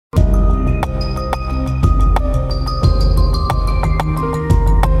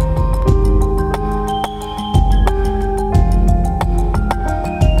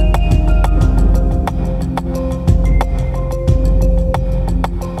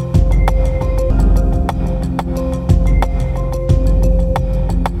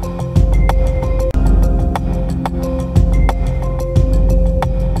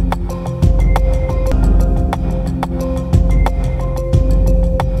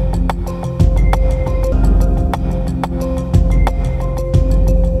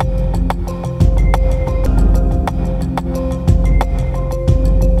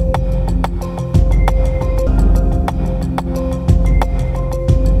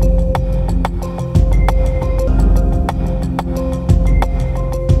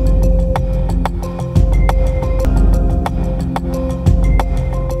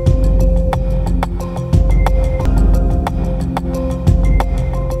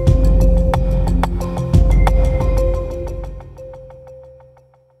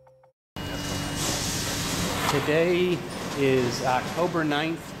Today is October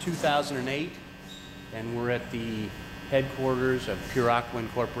 9th, 2008, and we're at the headquarters of Pure Aqua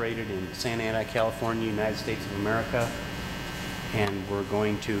Incorporated in Santa Ana, California, United States of America. And we're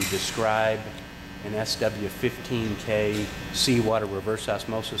going to describe an SW15K seawater reverse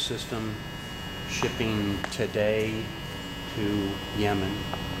osmosis system shipping today to Yemen.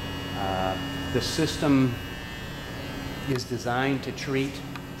 The system is designed to treat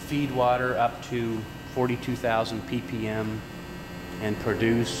feed water up to 42,000 ppm and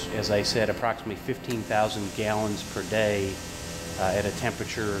produce, as I said, approximately 15,000 gallons per day at a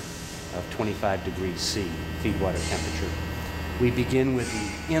temperature of 25 degrees C, feed water temperature. We begin with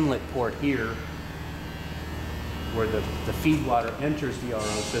the inlet port here, where the feed water enters the RO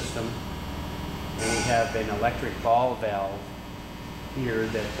system, and we have an electric ball valve here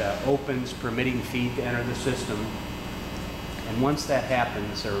that opens, permitting feed to enter the system. And once that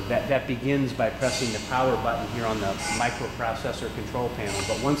happens, or that begins by pressing the power button here on the microprocessor control panel.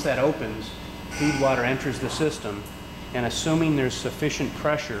 But once that opens, feed water enters the system, and assuming there's sufficient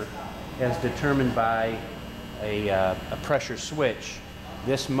pressure as determined by a pressure switch,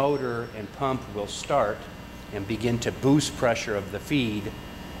 this motor and pump will start and begin to boost pressure of the feed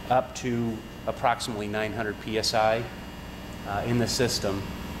up to approximately 900 psi in the system,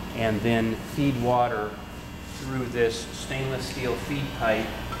 and then feed water through this stainless steel feed pipe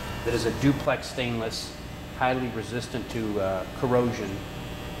that is a duplex stainless, highly resistant to corrosion.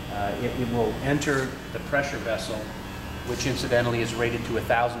 It will enter the pressure vessel, which incidentally is rated to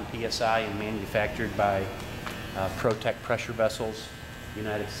 1,000 psi and manufactured by Protec Pressure Vessels,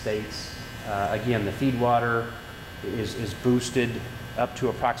 United States. Again, the feed water is boosted up to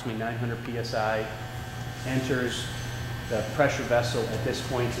approximately 900 psi, enters the pressure vessel at this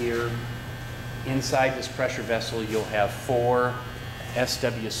point here. Inside this pressure vessel, you'll have 4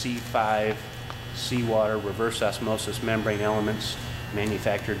 SWC5 seawater reverse osmosis membrane elements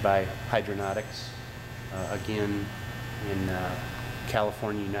manufactured by Hydronautics, again in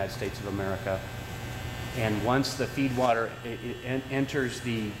California, United States of America. And once the feed water enters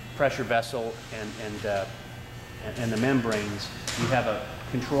the pressure vessel and the membranes, you have a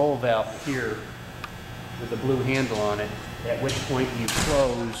control valve here with a blue handle on it, at which point you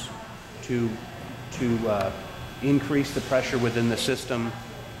close to increase the pressure within the system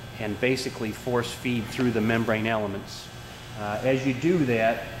and basically force feed through the membrane elements. As you do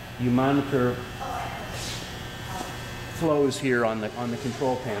that, you monitor flows here on the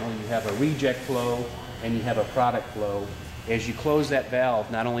control panel. You have a reject flow and you have a product flow. As you close that valve,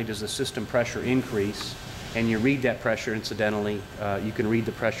 not only does the system pressure increase, and you read that pressure incidentally, you can read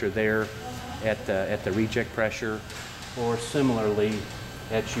the pressure there at the reject pressure, or similarly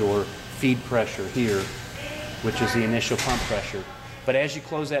at your feed pressure here, which is the initial pump pressure. But as you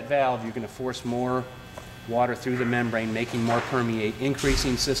close that valve, you're going to force more water through the membrane, making more permeate,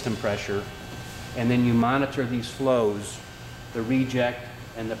 increasing system pressure, and then you monitor these flows, the reject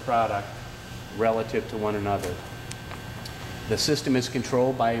and the product, relative to one another. The system is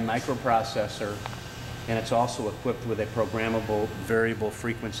controlled by a microprocessor, and it's also equipped with a programmable variable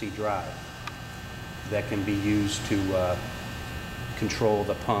frequency drive that can be used to control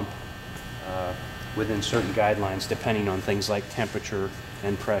the pump within certain guidelines, depending on things like temperature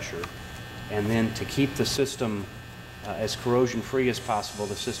and pressure. And then to keep the system as corrosion-free as possible,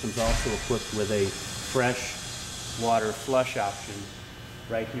 the system's also equipped with a fresh water flush option.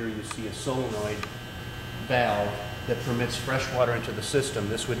 Right here you see a solenoid valve that permits fresh water into the system.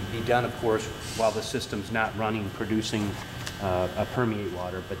 This would be done, of course, while the system's not running, producing a permeate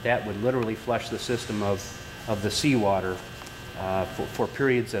water, but that would literally flush the system of the seawater for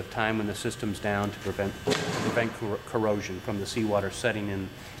periods of time when the system's down to prevent corrosion from the seawater setting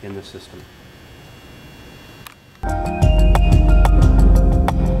in the system.